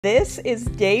This is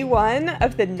day one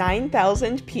of the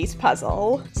 9,000 piece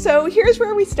puzzle. So here's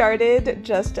where we started,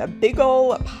 just a big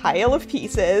ol' pile of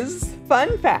pieces.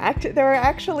 Fun fact, there are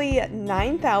actually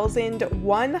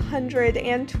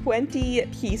 9,120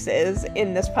 pieces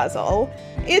in this puzzle.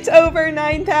 It's over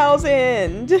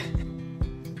 9,000!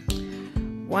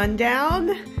 One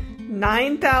down,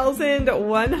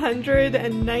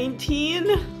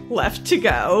 9,119 left to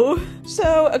go.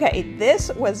 So, okay, this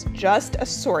was just a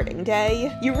sorting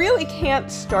day. You really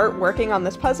can't start working on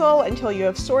this puzzle until you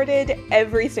have sorted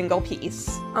every single piece.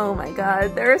 Oh my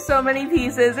god, there are so many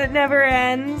pieces, it never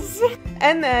ends.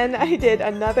 And then I did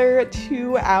another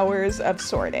 2 hours of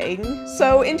sorting.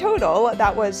 So in total,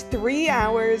 that was 3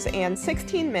 hours and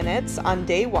 16 minutes on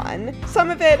day one. Some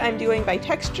of it I'm doing by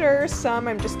texture, some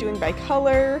I'm just doing by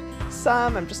color,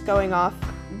 some I'm just going off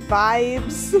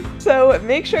vibes. So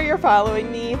make sure you're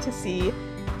following me to see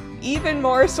even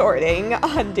more sorting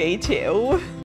on day two.